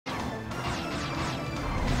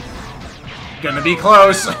Gonna be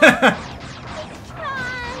close. Shut up!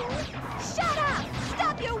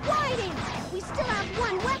 Stop your whining! We still have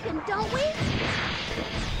one weapon, don't we?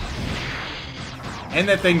 And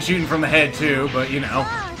that thing shooting from the head too, but you know.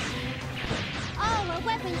 All our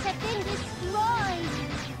weapons have been destroyed.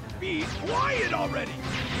 Be quiet already!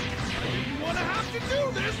 I didn't want to have to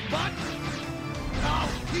do this, but I'll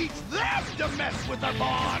teach them to mess with our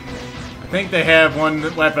bond! I think they have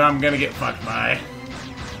one weapon I'm gonna get fucked by.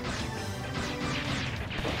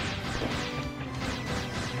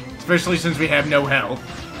 Especially since we have no health.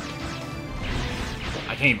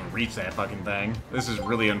 I can't even reach that fucking thing. This is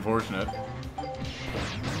really unfortunate.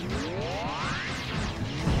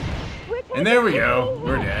 And there we go.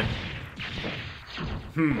 We're dead.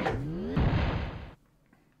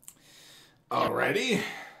 Alrighty.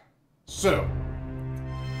 So.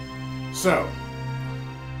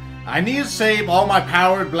 I need to save all my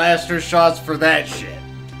powered blaster shots for that shit.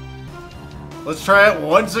 Let's try it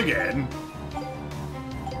once again.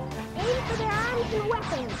 Aim for their arms and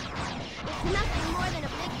weapons. It's nothing more than a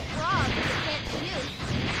big frog that can't shoot.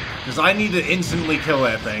 Because I need to instantly kill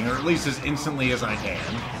that thing, or at least as instantly as I can.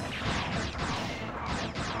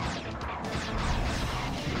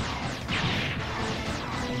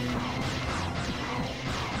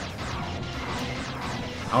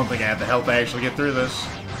 I don't think I have the health to actually get through this.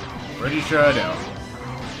 Pretty sure I don't.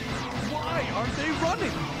 Why aren't they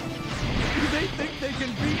running? Do they think they can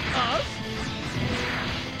beat us?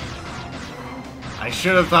 I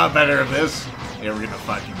should have thought better of this. Yeah, we're gonna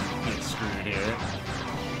fucking get screwed here.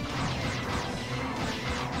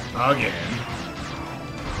 Again.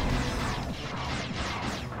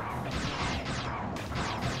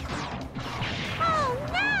 Oh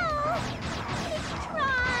no! He's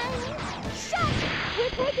trying! Shut! We're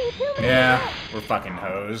taking too many Yeah, hits. we're fucking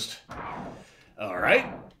hosed. Alright.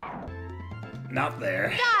 Not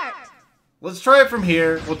there. Start! Let's try it from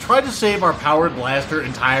here. We'll try to save our powered blaster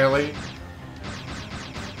entirely.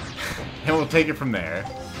 And we'll take it from there.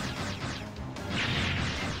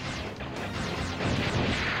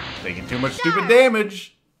 Taking too much stupid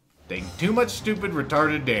damage. Taking too much stupid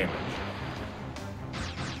retarded damage.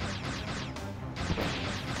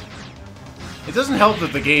 It doesn't help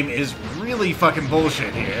that the game is really fucking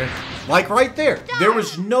bullshit here. Like right there, there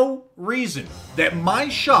was no reason that my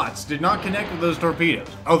shots did not connect with those torpedoes,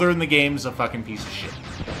 other than the game's a fucking piece of shit.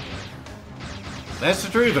 That's the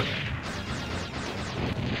truth of it.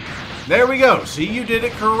 There we go. See, you did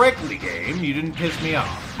it correctly, game. You didn't piss me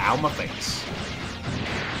off. Ow, my face.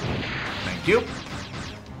 Thank you.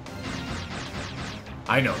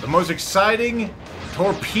 I know, the most exciting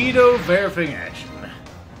torpedo verification action.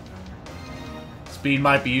 Speed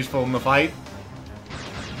might be useful in the fight.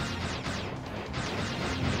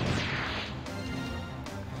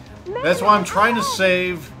 That's why I'm trying to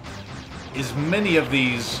save as many of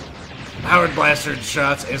these powered blaster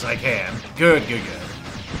shots as I can. Good, good, good.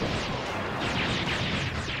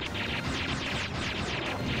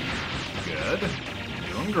 Good.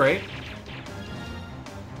 Doing great.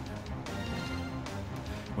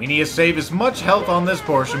 We need to save as much health on this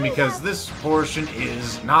portion because this portion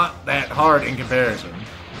is not that hard in comparison.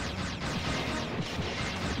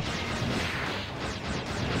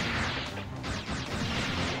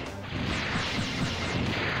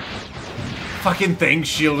 Fucking thing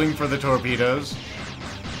shielding for the torpedoes.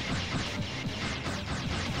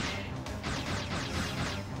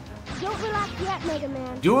 Don't relax yet, Mega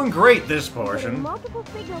Man. Doing great this There's portion. multiple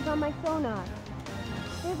signals on my sonar.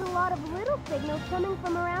 There's a lot of little signals coming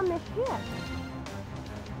from around this ship.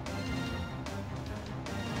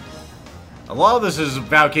 A lot of this is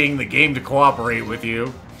about getting the game to cooperate with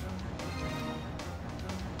you.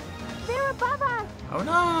 They're above us. Oh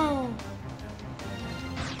no!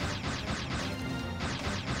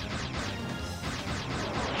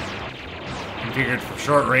 Configured for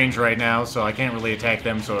short range right now, so I can't really attack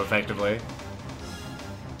them so effectively.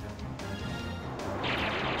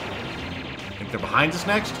 Think they're behind us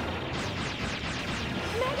next?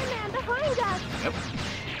 Mega Man behind us. Yep.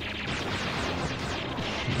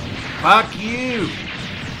 Fuck you!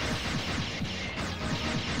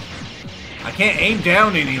 I can't aim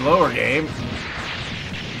down any lower, game.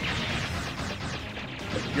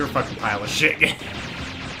 You're a fucking pile of shit.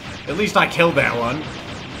 At least I killed that one.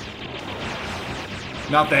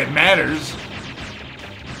 Not that it matters.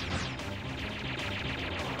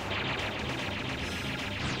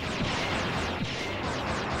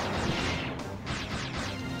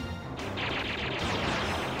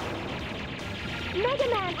 Mega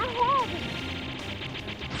Man ahead.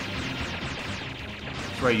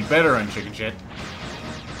 That's right, you better run, chicken shit.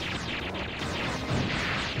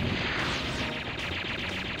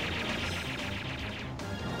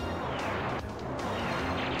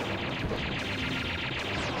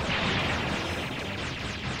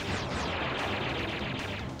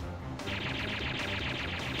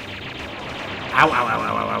 Ow, ow, ow,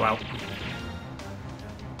 ow, ow, ow, ow.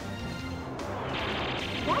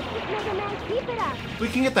 That's it, Mega Man. Keep it up. If we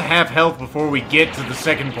can get the half health before we get to the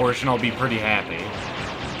second portion, I'll be pretty happy.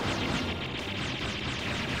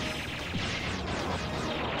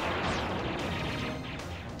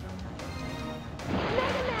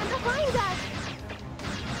 Mega Man, behind us.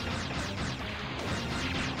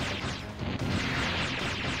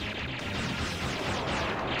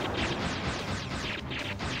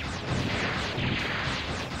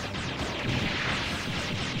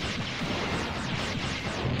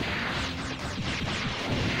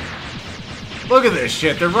 Look at this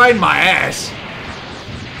shit, they're riding my ass.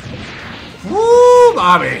 Woo,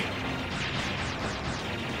 Bobby.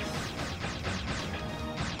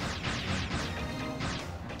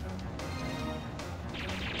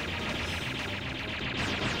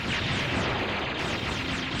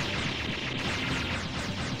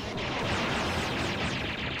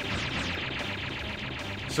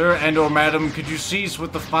 Sir and or madam, could you cease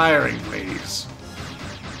with the firing, please?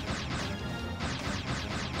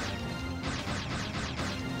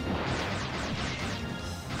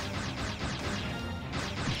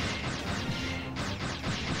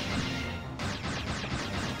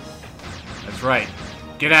 That's right.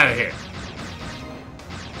 Get out of here.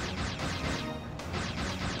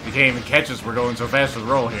 We can't even catch us. We're going so fast with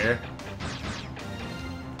roll here.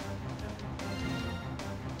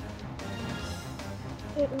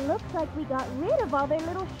 It looks like we got rid of all their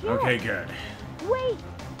little ships. Okay, good. Wait!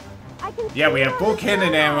 I can Yeah, see we have it full on the cannon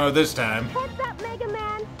sonar. ammo this time. Heads up, Mega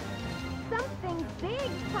Man! Something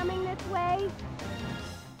big's coming this way.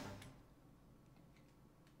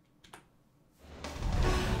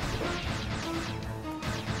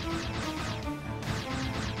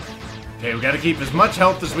 Okay, we gotta keep as much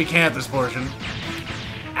health as we can at this portion.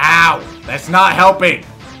 Ow! That's not helping!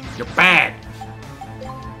 You're bad!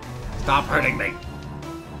 Stop hurting me.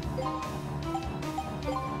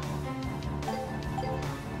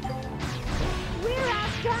 We're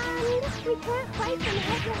outgunned! We can't fight them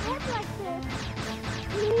head-to-head like this.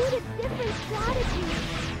 We need a different strategy.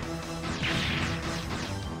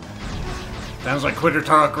 Sounds like quitter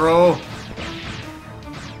talk, roll.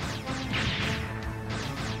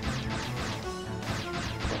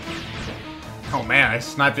 Oh man, I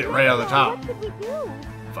sniped it right out of the top. What should we do?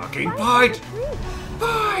 Fucking Fight fight! or retreat?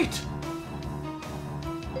 Fight!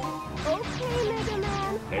 Okay, Mega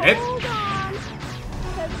Man. Hit it. Hold on.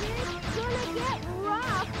 'Cause it's gonna get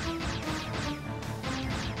rough.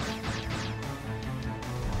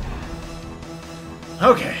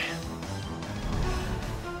 Okay.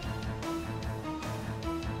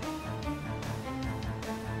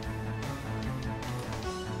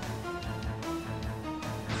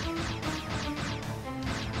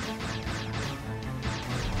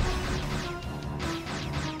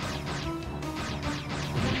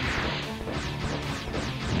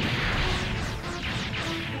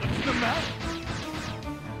 What's the matter?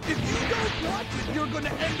 If you don't watch it, you're gonna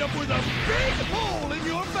end up with a big hole in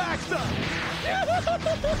your backside!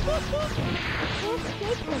 We'll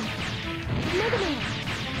escape them. Mega Man.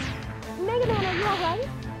 Mega Man, are you alright?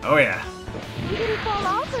 Oh yeah. You didn't fall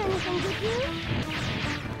off or anything, did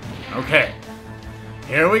you? Okay.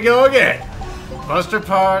 Here we go again. Buster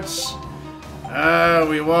parts.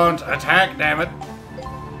 We want attack, damn it.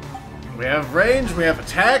 We have range, we have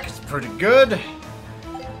attack, it's pretty good.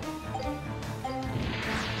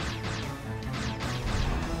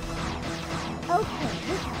 Okay,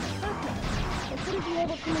 this is perfect. I shouldn't be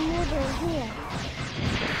able to maneuver in here.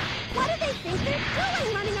 What do they think they're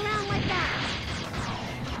doing running around like that?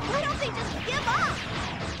 Why don't they just give up?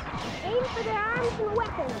 Aim for their arms and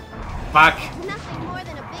weapons. Fuck. It's nothing more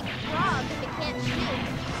than a big frog if it can't shoot.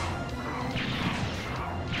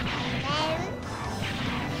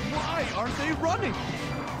 Why aren't they running?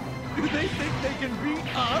 Do they think they can beat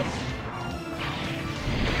us?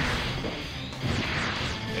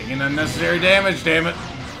 Taking unnecessary damage, damn it.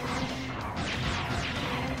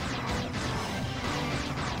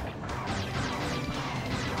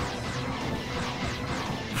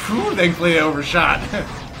 Whew, thankfully I overshot.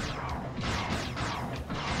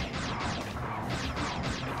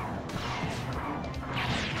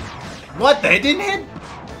 What? That didn't hit?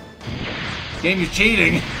 Game is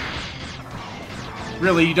cheating.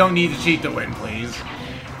 Really, you don't need to cheat to win, please.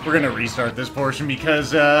 We're gonna restart this portion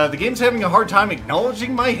because the game's having a hard time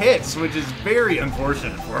acknowledging my hits, which is very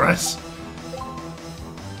unfortunate for us.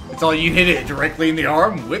 It's all you hit it directly in the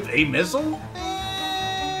arm with a missile?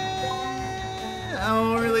 I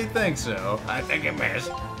don't really think so. I think it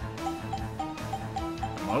missed.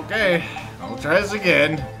 Okay, I'll try this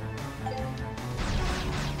again.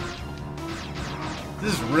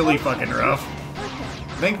 This is really fucking rough.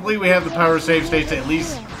 Thankfully, we have the power save states to at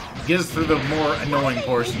least get us through the more annoying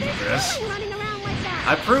portions of this.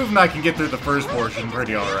 I've proven I can get through the first portion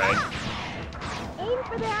pretty alright. Aim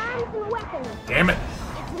for their arms and weapons. Damn it.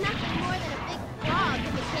 It's nothing more than a big frog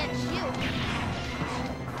if it can't shoot.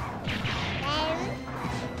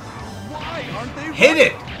 Why aren't they Hit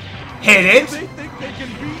it! Hit it! They think they can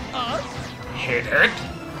beat us? Hit it!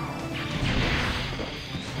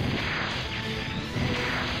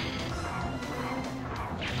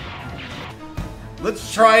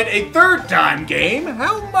 Let's try it a third time, game.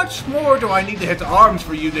 How much more do I need to hit the arms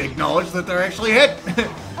for you to acknowledge that they're actually hit?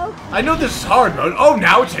 I know this is hard mode. Oh,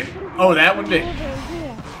 now it's hit. Oh, that one did.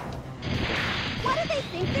 What do they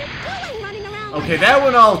think they're doing running around Okay, that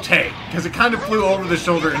one I'll take, because it kind of flew over the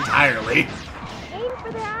shoulder entirely. Aim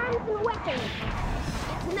for their arms and weapons.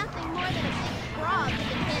 It's nothing more than a big frog if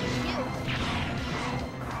it can't shoot.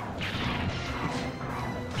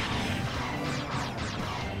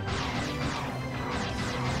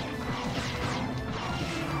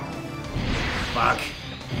 Fuck.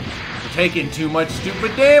 We're taking too much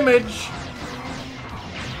stupid damage.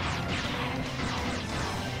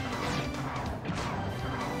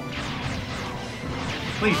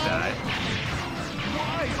 Please die.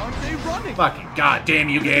 Why aren't they running? Fucking goddamn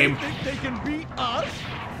you, game. They think they can beat us?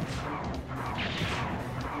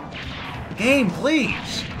 Game,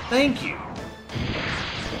 please. Thank you.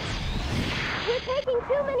 We're taking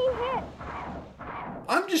too many hits.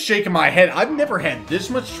 I'm just shaking my head. I've never had this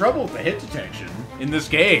much trouble with the hit detection in this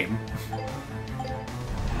game.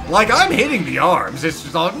 Like, I'm hitting the arms. It's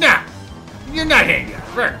just all, nah. You're not hitting it.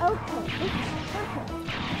 Okay, this is perfect.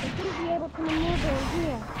 They shouldn't be able to maneuver in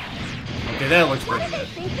here. Okay, that looks What pretty do they good.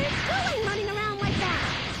 think they're doing running around like that?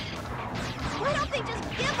 Why don't they just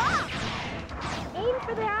give up? Aim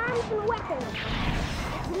for their arms and weapons.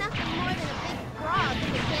 It's nothing more than a big frog if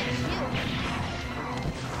it can't shoot.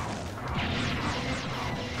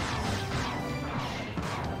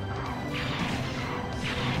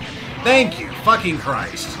 Thank you, fucking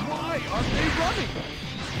Christ. Why aren't they running?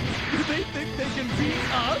 Do they think they can beat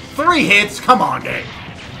us? 3 hits? Come on, game.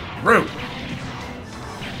 Rude.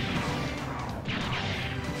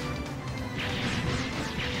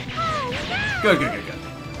 Oh no! Good, good, good, good.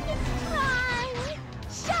 It's time!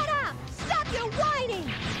 Shut up! Stop your whining!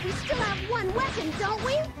 We still have one weapon, don't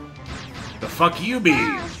we? The fuck you be?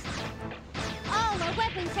 All our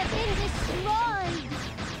weapons have been destroyed!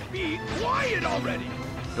 Be quiet already!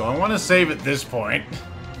 Do I want to save at this point?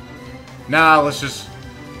 Nah, let's just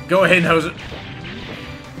go ahead and hose it.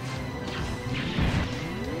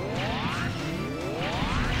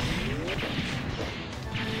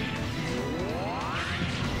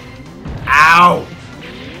 Ow!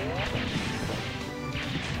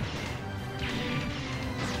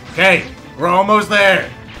 Okay, we're almost there.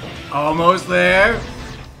 Almost there.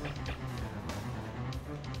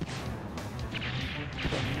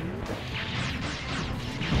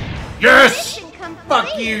 Yes! Mission complete.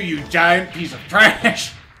 Fuck you, you giant piece of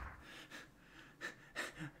trash!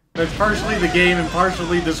 That's partially the game and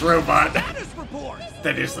partially this robot. Status report!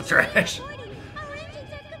 That is the trash. Our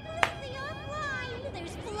engines are completely offline.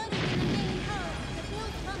 There's flooding in the main hull. The fuel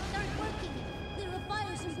pumps aren't working. There are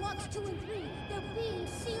fires in blocks 2 and 3. They're being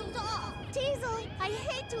sealed off. Teasel, I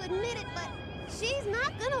hate to admit it, but she's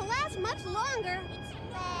not gonna last much longer.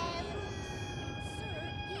 Sir,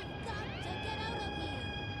 you've got to get out of here.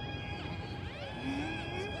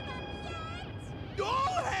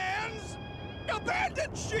 All hands!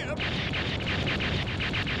 Abandon ship!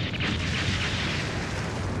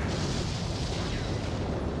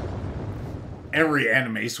 Every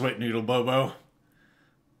anime sweat noodle, Bobo.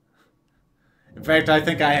 In fact, I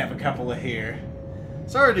think I have a couple of here.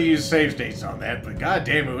 Sorry to use save states on that, but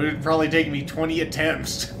goddamn, it would probably take me 20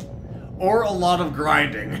 attempts. Or a lot of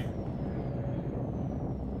grinding.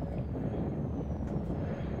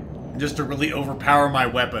 Just to really overpower my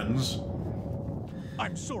weapons.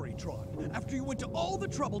 I'm sorry, Tron. After you went to all the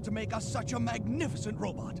trouble to make us such a magnificent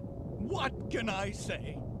robot. What can I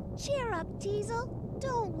say? Cheer up, Teasel.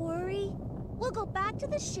 Don't worry. We'll go back to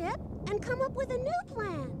the ship and come up with a new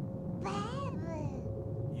plan.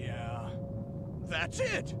 Yeah, that's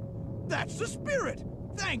it. That's the spirit.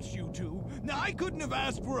 Thanks, you two. Now, I couldn't have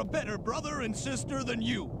asked for a better brother and sister than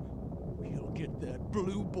you. We'll get that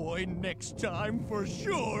blue boy next time for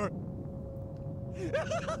sure. I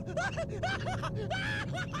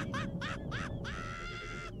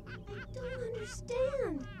don't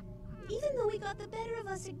understand. Even though he got the better of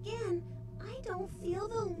us again, I don't feel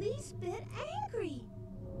the least bit angry.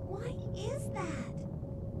 Why is that?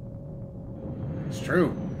 It's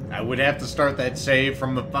true. I would have to start that save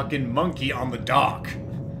from the fucking monkey on the dock.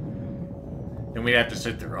 And we'd have to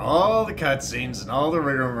sit through all the cutscenes and all the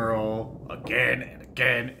rigmarole again and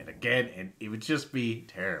again and again, and it would just be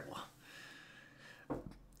terrible.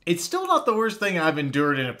 It's still not the worst thing I've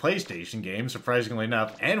endured in a PlayStation game, surprisingly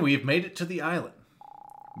enough, and we've made it to the island.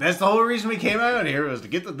 That's the whole reason we came out here, was to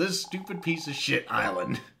get to this stupid piece of shit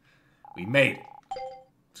island. We made it.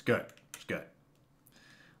 It's good. It's good.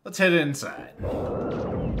 Let's head inside.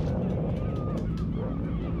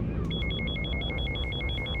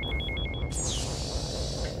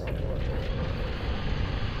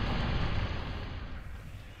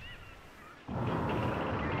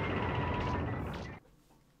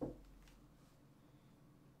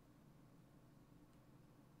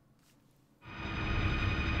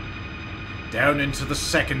 Down into the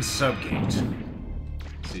second subgate.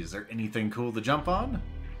 See, is there anything cool to jump on?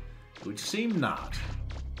 It would seem not.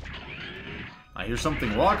 I hear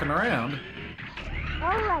something walking around.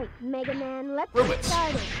 Alright, Mega Man, let's get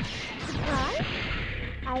started. Surprise!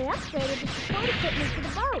 I upgraded the support equipment to the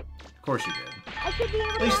boat. Of course you did. I should be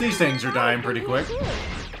able At least these things are dying pretty quick.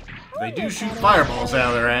 They do shoot fireballs out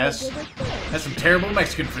of their ass. That's some terrible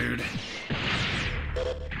Mexican food.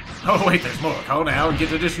 Oh wait, there's more. Call now and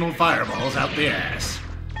get additional fireballs out the ass.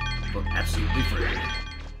 For absolutely free.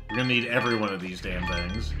 We're gonna need every one of these damn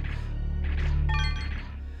things.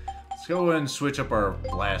 Let's go ahead and switch up our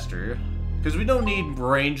blaster. Because we don't need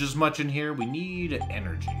range as much in here, we need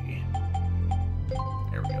energy.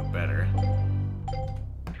 There we go, better.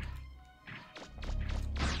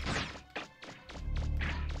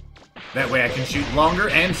 That way I can shoot longer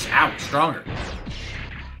and, ow, stronger.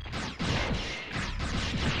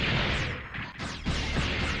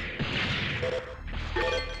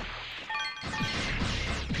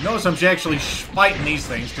 Notice I'm actually fighting these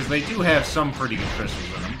things, because they do have some pretty good crystals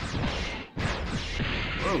in them.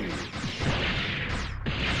 Whoa.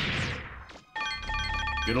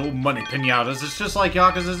 Good old money pinatas. It's just like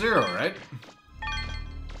Yakuza 0, right?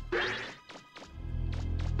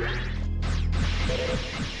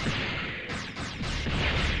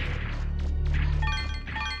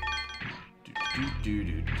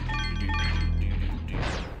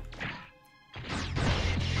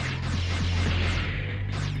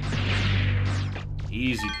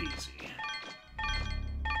 Easy peasy.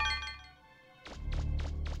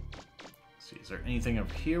 Let's see, is there anything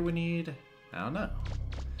up here we need? I don't know.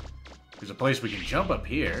 There's a place we can jump up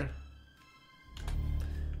here.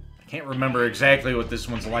 I can't remember exactly what this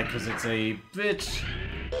one's like because it's a bit...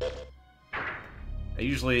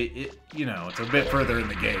 you know, it's a bit further in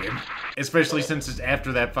the game. Especially since it's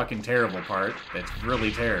after that fucking terrible part. That's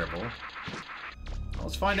really terrible. Well,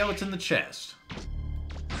 let's find out what's in the chest.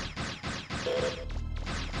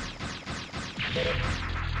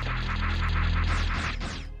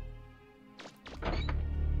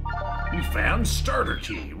 You found starter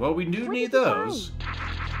key. Well, we do need those.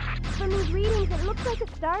 From these readings, it looks like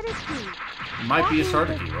a starter key. It might be a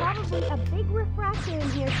starter key, right? Probably a big refractor in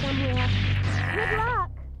here somewhere. Good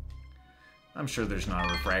luck. I'm sure there's not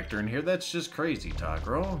a refractor in here. That's just crazy talk,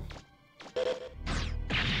 bro.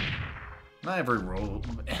 Not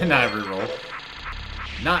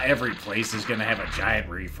every place is gonna have a giant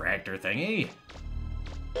refractor thingy.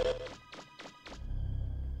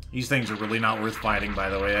 These things are really not worth fighting, by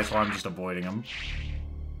the way. That's why I'm just avoiding them.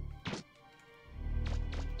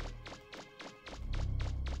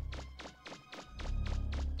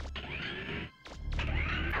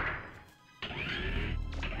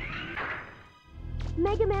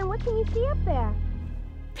 Mega Man, what can you see up there?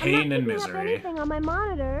 Pain and I'm not picking misery. up anything on my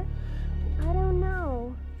monitor. I don't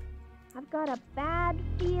know. I've got a bad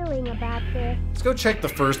feeling about this. Let's go check the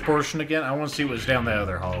first portion again. I want to see what's down the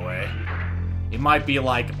other hallway. It might be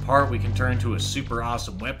like a part we can turn into a super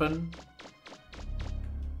awesome weapon.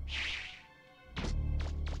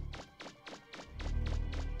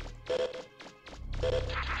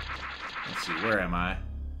 Let's see, where am I?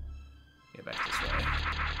 Get back this way.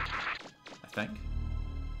 I think.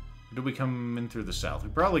 Or did we come in through the south? We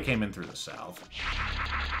probably came in through the south.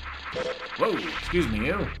 Whoa, excuse me,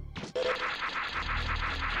 you.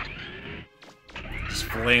 Just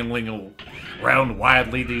flailing around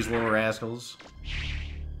wildly, these little rascals.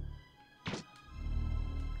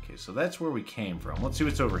 Okay, so that's where we came from. Let's see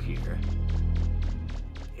what's over here.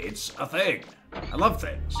 It's a thing. I love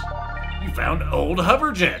things. You found old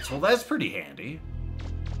hover jets. Well, that's pretty handy.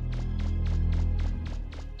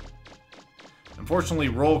 Unfortunately,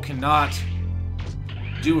 Roll cannot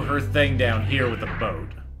do her thing down here with the boat.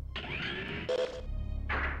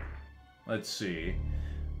 Let's see.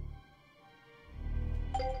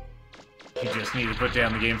 You just need to put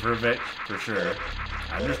down the game for a bit, for sure.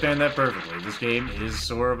 I understand that perfectly. This game is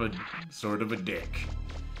sort of a dick.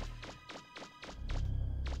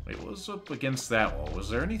 Wait, what was up against that wall? Was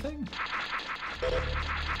there anything?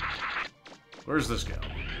 Where's this go?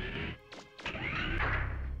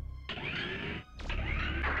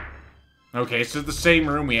 Okay, so the same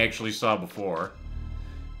room we actually saw before.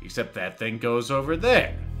 Except that thing goes over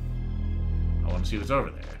there. I want to see what's over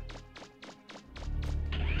there.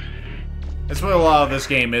 That's what a lot of this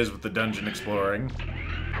game is with the dungeon exploring.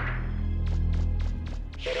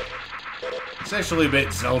 It's actually a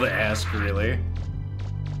bit Zelda-esque, really.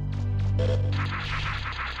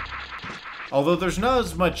 Although there's not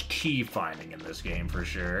as much key finding in this game, for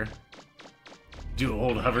sure. Do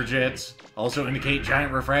old hover jets also indicate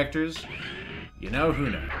giant refractors? You know, who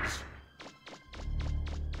knows.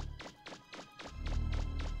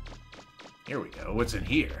 Here we go. What's in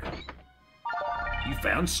here? You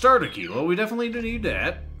found starter key. Well, we definitely need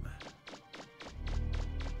that.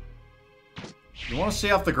 You want to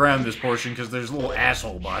stay off the ground this portion because there's little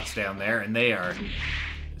asshole bots down there, and they are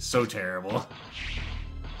so terrible.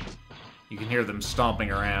 You can hear them stomping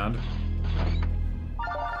around.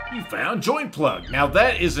 You found joint plug. Now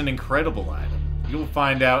that is an incredible item. You'll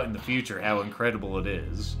find out in the future how incredible it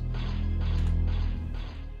is.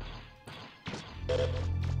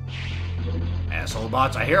 Asshole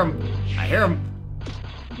bots, I hear them. I hear them.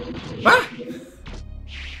 Ah!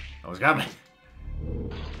 Almost got me.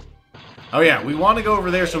 Oh yeah, we want to go over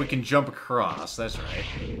there so we can jump across. That's right.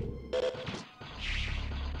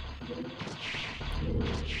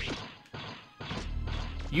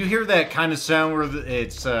 You hear that kind of sound where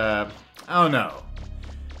it's, I don't know,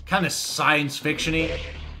 kind of science fiction-y?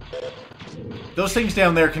 Those things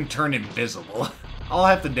down there can turn invisible. I'll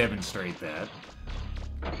have to demonstrate that.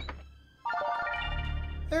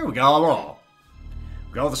 There we go.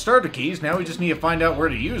 We got all the starter keys, now we just need to find out where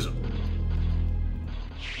to use them.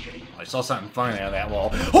 I saw something flying out of that wall.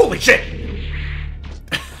 Holy shit!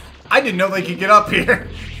 I didn't know they could get up here.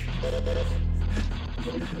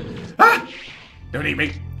 Ah! Don't eat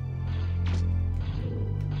me.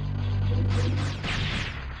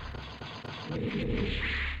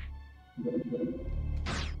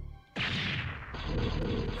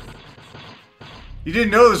 You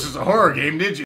didn't know this was a horror game, did you?